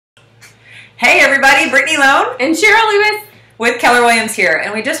Hey everybody, Brittany Lone and Cheryl Lewis with Keller Williams here,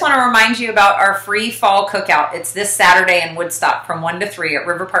 and we just want to remind you about our free fall cookout. It's this Saturday in Woodstock from 1 to 3 at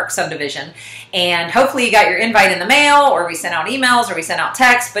River Park Subdivision, and hopefully you got your invite in the mail, or we sent out emails, or we sent out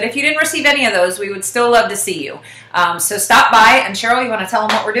texts, but if you didn't receive any of those, we would still love to see you. So stop by, and Cheryl, you want to tell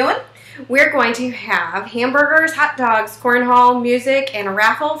them what we're doing? We're going to have hamburgers, hot dogs, cornhole, music, and a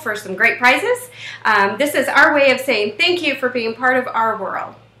raffle for some great prizes. This is our way of saying thank you for being part of our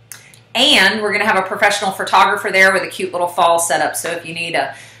world. And we're going to have a professional photographer there with a cute little fall setup. So if you need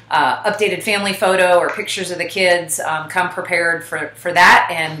a updated family photo or pictures of the kids, come prepared for that,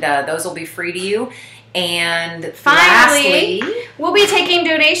 and those will be free to you. And finally, we'll be taking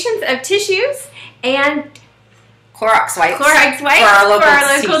donations of tissues and Clorox wipes for our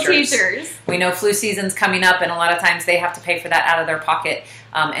local teachers. We know flu season's coming up, and a lot of times they have to pay for that out of their pocket,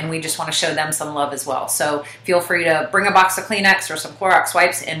 and we just want to show them some love as well. So feel free to bring a box of Kleenex or some Clorox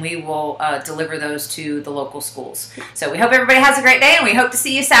wipes, and we will deliver those to the local schools. So we hope everybody has a great day, and we hope to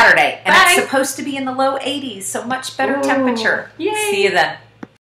see you Saturday. And Bye. It's supposed to be in the low 80s, so much better temperature. Yay. See you then.